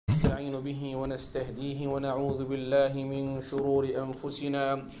ونستعين به ونستهديه ونعوذ بالله من شرور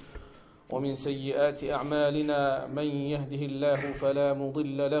أنفسنا ومن سيئات أعمالنا. من يهده الله فلا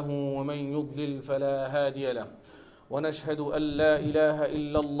مضل له ومن يضلل فلا هادي له. ونشهد أن لا إله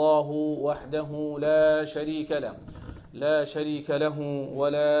إلا الله وحده لا شريك له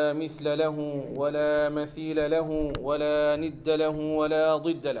ولا مثل له ولا مثيل له ولا ند له ولا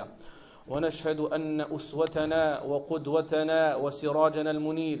ضد له. ونشهد أن أسوتنا وقدوتنا وسراجنا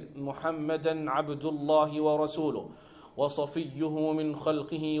المنير محمدا عبد الله ورسوله وصفيه من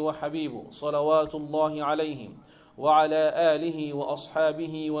خلقه وحبيبه، صلوات الله عليه وعلى آله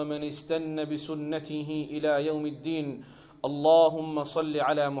وأصحابه ومن استنى بسنته إلى يوم الدين. اللهم صل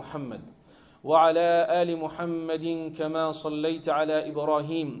على محمد وعلى آل محمد كما صليت على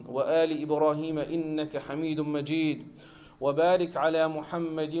إبراهيم وآل إبراهيم إنك حميد مجيد، وبارك على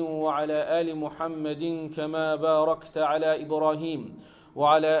محمد وعلى آل محمد كما باركت على إبراهيم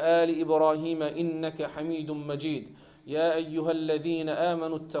وعلى آل إبراهيم إنك حميد مجيد. يا أيها الذين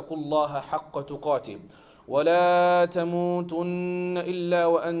آمنوا اتقوا الله حق تقاته ولا تموتن إلا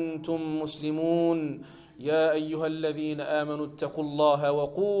وأنتم مسلمون. يا أيها الذين آمنوا اتقوا الله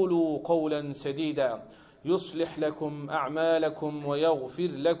وقولوا قولا سديدا يصلح لكم أعمالكم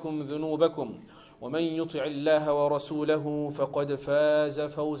ويغفر لكم ذنوبكم، ومن يطع الله ورسوله فقد فاز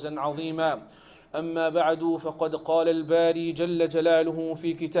فوزا عظيما. أما بعد، فقد قال الباري جل جلاله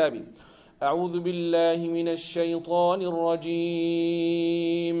في كتابه: أعوذ بالله من الشيطان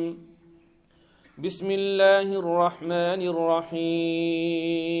الرجيم. بسم الله الرحمن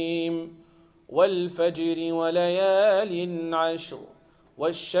الرحيم. والفجر وليال عشر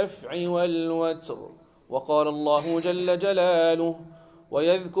والشفع والوتر. وقال الله جل جلاله: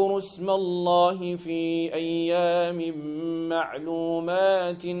 ويذكر اسم الله في أيام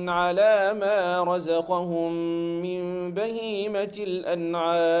معلومات على ما رزقهم من بهيمة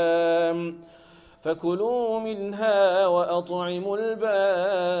الأنعام فكلوا منها وأطعموا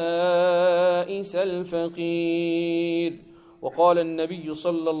البائس الفقير. وقال النبي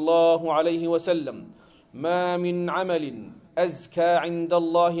صلى الله عليه وسلم: ما من عمل أزكى عند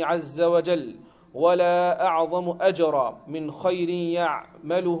الله عز وجل ولا أعظم أجرا من خير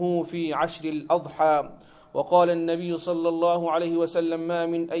يعمله في عشر الأضحى. وقال النبي صلى الله عليه وسلم: ما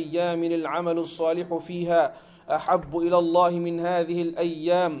من أيام العمل الصالح فيها أحب إلى الله من هذه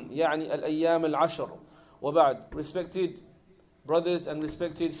الأيام، يعني الأيام العشر. وبعد, respected brothers and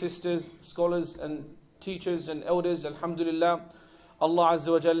respected sisters, scholars and teachers and elders, alhamdulillah, Allah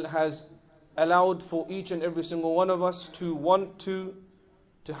Azza wa Jal has allowed for each and every single one of us to want to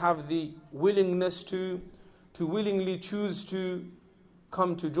have the willingness to willingly choose to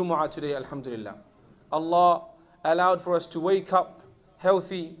come to Jumu'ah today, alhamdulillah. Allah allowed for us to wake up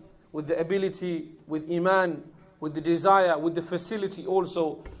healthy, with the ability, with iman, with the desire, with the facility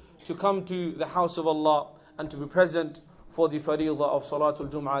also to come to the house of Allah and to be present for the fariḍah of Salatul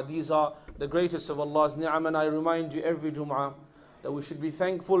Jum'ah. These are the greatest of Allah's ni'am, and I remind you every Jum'ah that we should be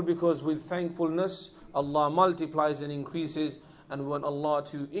thankful, because with thankfulness Allah multiplies and increases, and we want Allah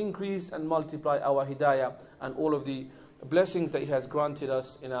to increase and multiply our hidayah and all of the blessings that He has granted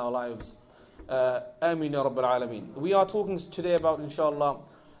us in our lives. Ameen ya Rabbil Alameen. We are talking today about, inshallah,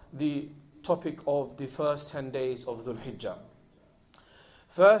 the topic of the first 10 days of Dhul Hijjah.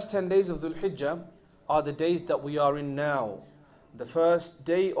 First 10 days of Dhul Hijjah are the days that we are in now. The first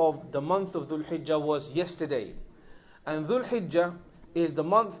day of the month of Dhul Hijjah was yesterday. And Dhul Hijjah is the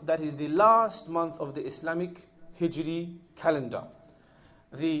month that is the last month of the Islamic Hijri calendar.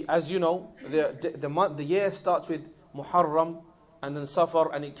 As you know, the year starts with Muharram and then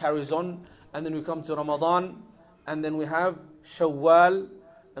Safar, and it carries on, and then we come to Ramadan, and then we have Shawwal,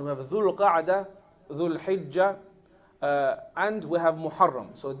 and we have Dhul Qa'dah, Dhul Hijjah, and we have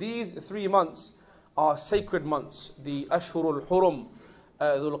Muharram. So these 3 months are sacred months. The Ashhurul Hurum,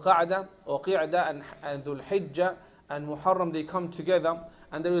 Dhul Qa'dah or Qi'dah and Dhul Hijjah and Muharram, they come together.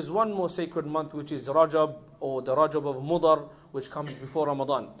 And there is one more sacred month, which is Rajab, or the Rajab of Mudar, which comes before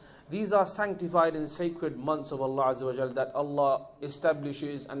Ramadan. These are sanctified and sacred months of Allah Azza wa Jal that Allah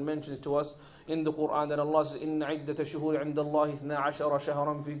establishes and mentions to us in the Quran. That Allah says, إِنَّ عِدَّةَ الشُّهُورِ عِنْدَ اللَّهِ 12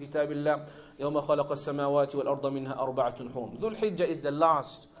 شَهْرًا فِي كِتَابِ اللَّهِ يَوْمَ خَلَقَ السَّمَاوَاتِ وَالْأَرْضَ مِنْهَا أَرْبَعَةٌ حُرُمٌ. Dhul Hijjah is the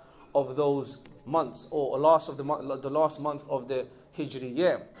last of those months, or the last month of the Hijri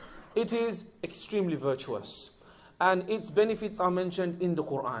year. It is extremely virtuous, and its benefits are mentioned in the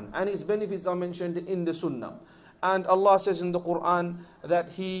Quran, and its benefits are mentioned in the Sunnah. And Allah says in the Quran that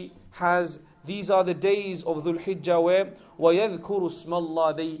these are the days of Dhul Hijjah where وَيَذْكُرُ اسْمَ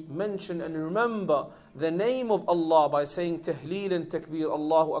اللَّهِ, they mention and remember the name of Allah by saying Tahleel and Takbir,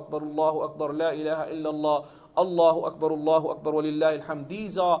 Allahu Akbar, la ilaha illallah, Allahu Akbar, walillahi alhamd.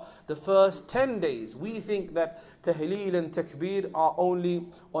 These are the first 10 days. We think that Tahleel and Takbir are only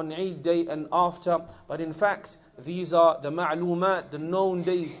on Eid day and after, but in fact these are the ma'lumat, the known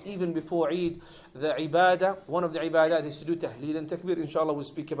days even before Eid. The ibadah, one of the ibadah is to do Tahleel and Takbir. Inshallah we'll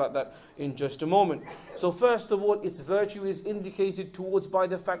speak about that in just a moment. So first of all, its virtue is indicated towards by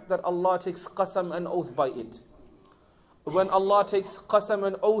the fact that Allah takes qasam and oath by it. When Allah takes qasam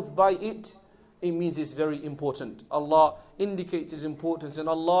and oath by it, it means it's very important. Allah indicates its importance, and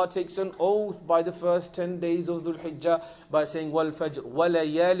Allah takes an oath by the first 10 days of Dhul Hijjah by saying wal fajr wa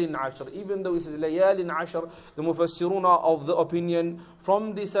layalin ashr. Even though it says layalin ashr, the mufassirun are of the opinion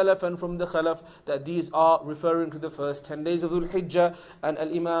from the Salaf and from the Khalaf that these are referring to the first 10 days of Dhul Hijjah. And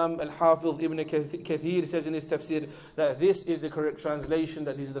Al-Imam Al-Hafiz Ibn Kathir says in his tafsir that this is the correct translation,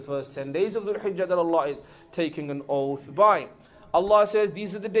 that these are the first 10 days of Dhul Hijjah that Allah is taking an oath by. Allah says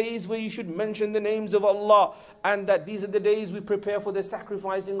these are the days where you should mention the names of Allah, and that these are the days we prepare for the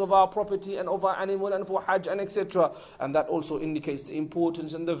sacrificing of our property and of our animal and for Hajj and etc. And that also indicates the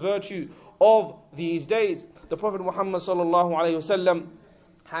importance and the virtue of these days. The Prophet Muhammad sallallahu alaihi wasallam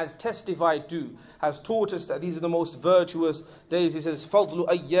has testified to, has taught us that these are the most virtuous days. He says, فَضْلُ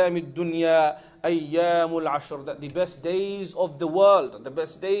أَيَّامِ الدُّنْيَا أَيَّامُ الْعَشْرِ, that the best days of the world, the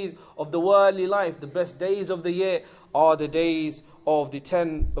best days of the worldly life, the best days of the year are the days of the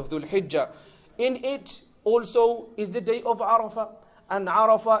 10 of Dhul Hijjah. In it also is the day of Arafah. And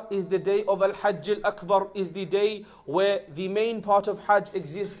Arafah is the day of Al-Hajj Al-Akbar, is the day where the main part of Hajj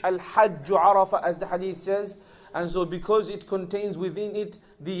exists. Al-Hajj Arafah, as the hadith says. And so because it contains within it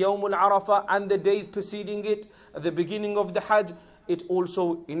the Yawm al-Arafah and the days preceding it, at the beginning of the Hajj, it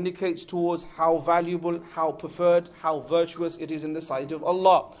also indicates towards how valuable, how preferred, how virtuous it is in the sight of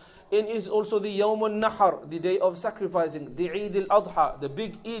Allah. It is also the Yawm al-Nahar, the day of sacrificing, the Eid al-Adha, the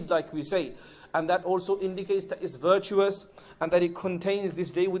big Eid like we say. And that also indicates that it's virtuous and that it contains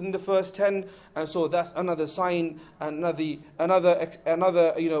this day within the first 10. And so that's another sign, another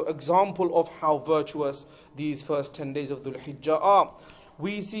example of how virtuous these first 10 days of Dhul Hijjah are.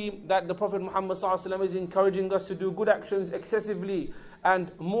 We see that the Prophet Muhammad ﷺ is encouraging us to do good actions excessively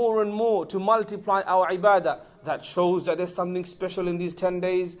and more to multiply our ibadah. That shows that there's something special in these 10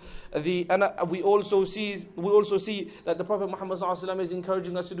 days. We also see that the Prophet Muhammad ﷺ is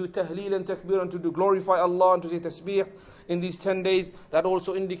encouraging us to do tahleel and takbir and to do glorify Allah and to say tasbih in these 10 days. That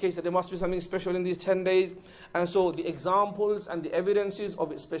also indicates that there must be something special in these 10 days. And so the examples and the evidences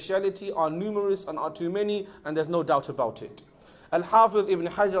of its speciality are numerous and are too many, and there's no doubt about it. Al-Hafiz Ibn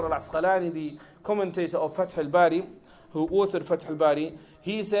Hajar Al-Asqalani, the commentator of Fath al-Bari, who authored Fath al-Bari,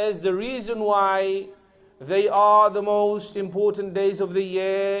 he says the reason why they are the most important days of the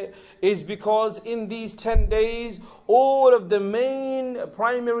year is because in these 10 days, all of the main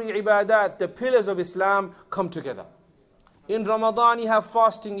primary ibadat, the pillars of Islam, come together. In Ramadan you have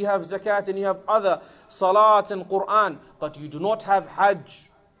fasting, you have zakat, and you have other salat and Quran, but you do not have Hajj.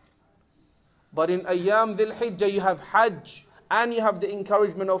 But in Ayyam Dhul Hijjah you have Hajj, and you have the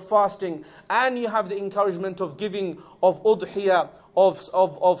encouragement of fasting, and you have the encouragement of giving, of udhiyah, of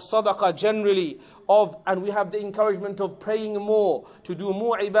sadaqah generally, and we have the encouragement of praying more, to do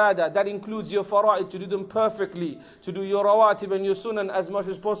more ibadah. That includes your fara'id, to do them perfectly, to do your rawatib and your sunan as much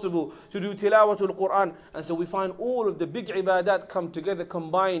as possible, to do tilawatul Quran. And so we find all of the big ibadat come together,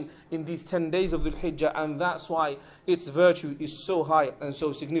 combined in these 10 days of Dhul Hijjah, and that's why its virtue is so high and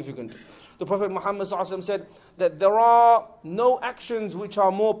so significant. The Prophet Muhammad ﷺ said that there are no actions which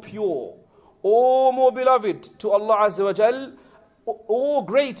are more pure or more beloved to Allah Azza wa Jal or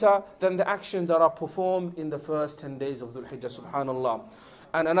greater than the actions that are performed in the first 10 days of Dhul Hijjah, subhanallah.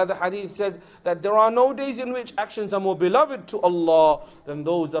 And another hadith says that there are no days in which actions are more beloved to Allah than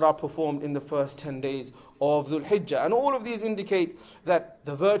those that are performed in the first 10 days of Dhul Hijjah. And all of these indicate that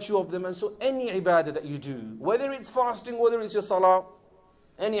the virtue of them. And so any ibadah that you do, whether it's fasting, whether it's your salah,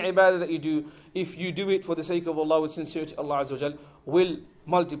 any ibadah that you do, if you do it for the sake of Allah with sincerity, Allah Azza wa Jal will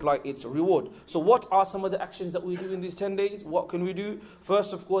multiply its reward. So what are some of the actions that we do in these 10 days? What can we do?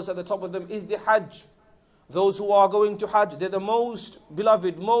 First, of course, at the top of them is the Hajj. Those who are going to Hajj, they're the most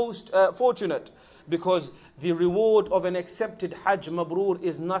beloved, most fortunate, because the reward of an accepted Hajj Mabrur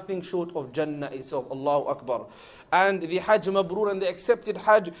is nothing short of Jannah itself. Allahu Akbar. And the Hajj Mabrur and the accepted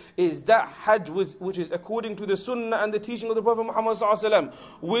Hajj is that Hajj which is according to the Sunnah and the teaching of the Prophet Muhammad ﷺ,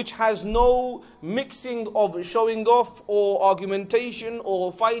 which has no mixing of showing off or argumentation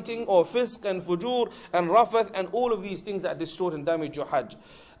or fighting or fisk and fujur and rafath and all of these things that distort and damage your Hajj.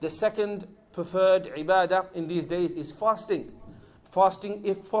 The second preferred ibadah in these days is fasting. Fasting,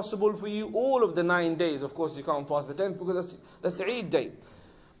 if possible for you, all of the 9 days. Of course, you can't fast the 10th because that's the Eid day.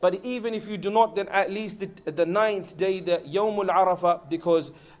 But even if you do not, then at least the ninth day, the Yawmul Arafah,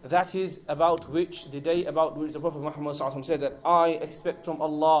 because that is about which, the day about which the Prophet Muhammad said that I expect from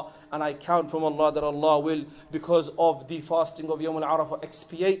Allah and I count from Allah that Allah will, because of the fasting of Yawmul Arafah,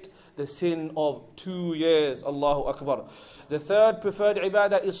 expiate the sin of 2 years. Allahu Akbar. The third preferred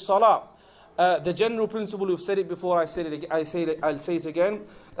ibadah is salah. The general principle, we've said it before, I'll say it again,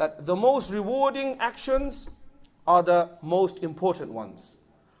 that the most rewarding actions are the most important ones.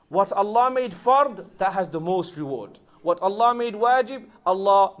 What Allah made fard, that has the most reward. What Allah made wajib,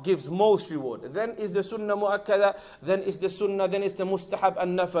 Allah gives most reward. Then is the sunnah mu'akkada, then is the sunnah, then is the mustahab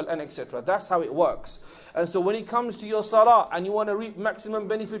and nafal, and etc. That's how it works. And so when it comes to your salah and you want to reap maximum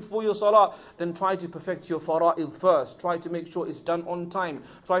benefit for your salah, then try to perfect your fara'id first. Try to make sure it's done on time.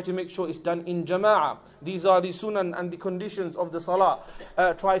 Try to make sure it's done in jama'ah. These are the sunan and the conditions of the salah.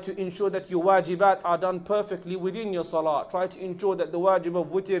 Try to ensure that your wajibat are done perfectly within your salah. Try to ensure that the wajib of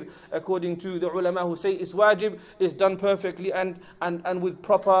witr, according to the ulama who say it's wajib, is done perfectly and with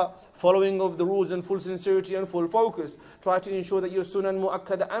proper following of the rules and full sincerity and full focus. Try to ensure that your sunan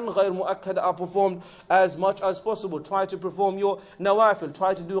mu'akkada and ghayr mu'akkada are performed as much as possible. Try to perform your nawafil.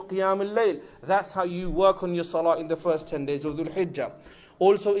 Try to do qiyam al-layl. That's how you work on your salah in the first 10 days of Dhul Hijjah.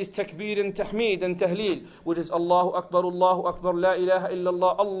 Also is takbir and tahmeed and tahleel, which is Allahu Akbar, la ilaha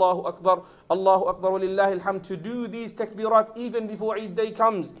illallah, Allahu Akbar, walillahi alhamd. To do these takbirat even before Eid day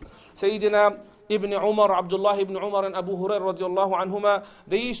comes. Sayyidina Ibn Umar, Abdullah ibn Umar and Abu Hurairah radiallahu anhuma,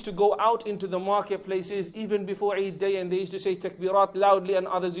 they used to go out into the marketplaces even before Eid day, and they used to say takbirat loudly, and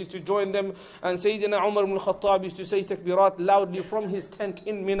others used to join them. And Sayyidina Umar ibn Khattab used to say takbirat loudly from his tent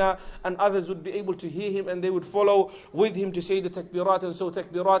in Mina, and others would be able to hear him and they would follow with him to say the takbirat. And so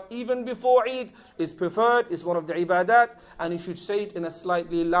takbirat even before Eid is preferred, is one of the ibadat, and you should say it in a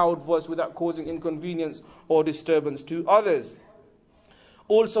slightly loud voice without causing inconvenience or disturbance to others.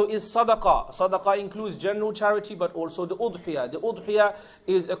 Also is sadaqah. Sadaqah includes general charity, but also the udhiyah. The udhiyah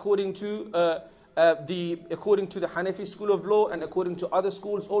is according to the Hanafi school of law, and according to other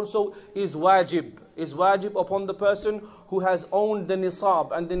schools also, is wajib. Is wajib upon the person who has owned the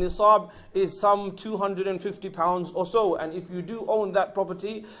nisab, and the nisab is some 250 pounds or so. And if you do own that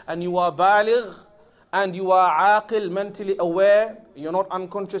property and you are baligh, and you are aqil, mentally aware, you're not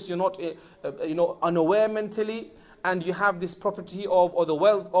unconscious, you're not unaware mentally, and you have this property or the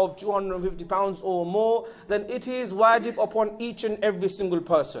wealth of 250 pounds or more, then it is wajib upon each and every single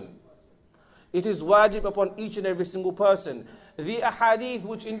person. It is wajib upon each and every single person. The ahadith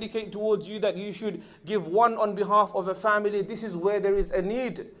which indicate towards you that you should give one on behalf of a family, this is where there is a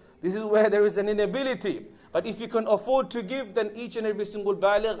need. This is where there is an inability. But if you can afford to give, then each and every single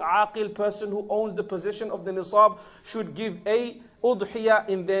baligh, aqil person who owns the possession of the nisab should give a udhiyah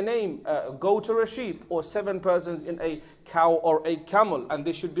in their name, a goat or a sheep, or 7 persons in a cow or a camel. And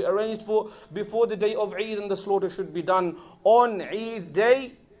this should be arranged for before the day of Eid, and the slaughter should be done on Eid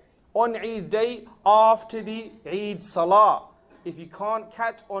day, after the Eid Salah. If you can't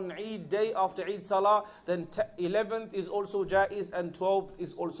catch on Eid day after Eid Salah, then 11th is also jaiz and 12th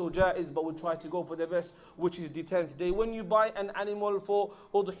is also jaiz, but we'll try to go for the best, which is the 10th day. When you buy an animal for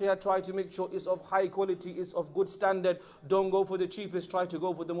udhiyah, try to make sure it's of high quality, it's of good standard. Don't go for the cheapest, try to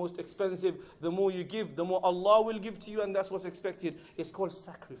go for the most expensive. The more you give, the more Allah will give to you, and that's what's expected. It's called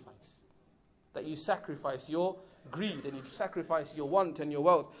sacrifice. That you sacrifice your greed and you sacrifice your want and your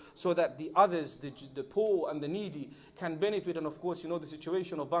wealth so that the others, the poor and the needy, can benefit. And of course, you know the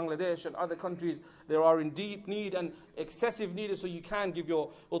situation of Bangladesh and other countries, there are in deep need and excessive need, so you can give your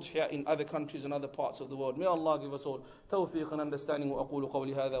udhiyah in other countries and other parts of the world. May Allah give us all tawfiq and understanding. وأقول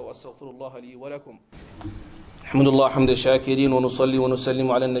قولي هذا وأستغفر الله لي ولكم. الحمد لله حمد الشاكرين ونصلي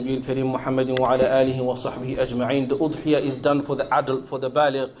ونسلم على النبي الكريم محمد وعلى آله وصحبه أجمعين. The udhiyah is done for the adult, for the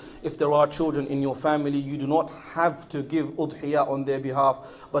baligh. If there are children in your family, you do not have to give udhiyah on their behalf,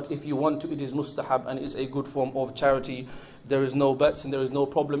 but if you want to, it is mustahab and is a good form of charity. There is no bets and there is no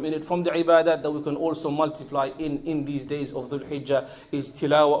problem in it. From the ibadat that we can also multiply in these days of Dhul Hijjah is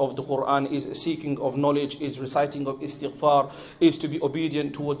tilawah of the Quran, is seeking of knowledge, is reciting of istighfar, is to be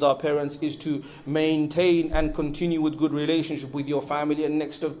obedient towards our parents, is to maintain and continue with good relationship with your family and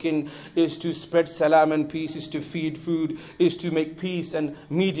next of kin, is to spread salam and peace, is to feed food, is to make peace and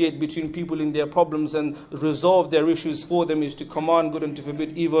mediate between people in their problems and resolve their issues for them, is to command good and to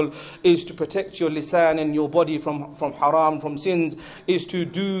forbid evil, is to protect your lisan and your body from haram, from sins, is to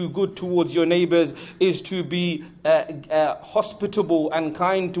do good towards your neighbors, is to be hospitable and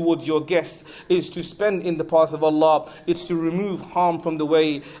kind towards your guests, is to spend in the path of Allah, it's to remove harm from the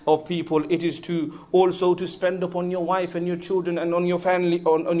way of people, it is to also to spend upon your wife and your children and on your family,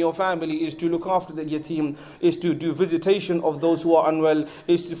 is to look after the yatim, is to do visitation of those who are unwell,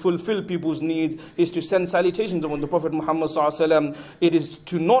 is to fulfill people's needs, is to send salutations upon the Prophet Muhammad ﷺ. It is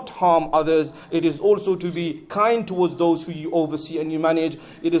to not harm others. It is also to be kind towards those who you oversee and you manage.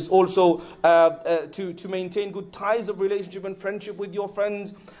 It is also to maintain good ties of relationship and friendship with your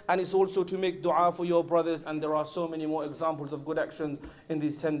friends, and it's also to make dua for your brothers. And there are so many more examples of good actions in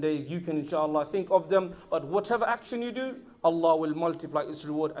these 10 days. You can inshallah think of them, but whatever action you do, Allah will multiply its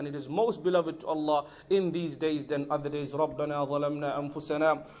reward, and it is most beloved to Allah in these days than other days. رَبَّنَا ظَلَمْنَا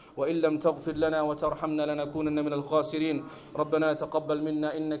أَنفُسَنَا وَإِن لَّمْ تَغْفِرْ لَنَا وَتَرْحَمْنَا لَنَكُونَنَّ مِنَ الْخَاسِرِينَ رَبَّنَا تَقَبَّلْ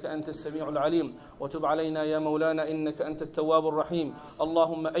مِنَّا إِنَّكَ أَنْتَ السَّمِيعُ الْعَلِيمُ وَتُبْ عَلَيْنَا يَا مَوْلَانَا إِنَّكَ أَنْتَ التَّوَّابُ الرَّحِيمُ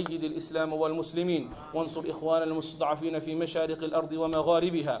اللهم أيد الإسلام والمسلمين وانصر إخوان المستضعفين في مشارق الأرض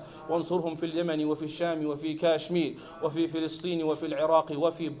ومغاربها وانصرهم في اليمن وفي الشام وفي كاشمير وفي فلسطين وفي العراق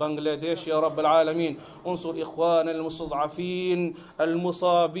وفي بنغلاديش يا رب العالمين انصر إخوان المستضعفين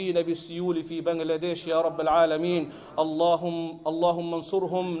المصابين بالسيول في بنغلاديش يا رب العالمين اللهم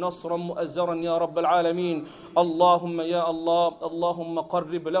انصرهم نصرا مؤزرا يا رب العالمين اللهم يا الله اللهم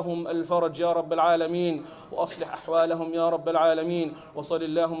قرب لهم الفرج يا رب العالمين وأصلح أحوالهم يا رب العالمين وصل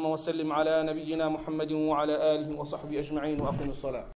اللهم وسلم على نبينا محمد وعلى آله وصحبه أجمعين وأقم الصلاة.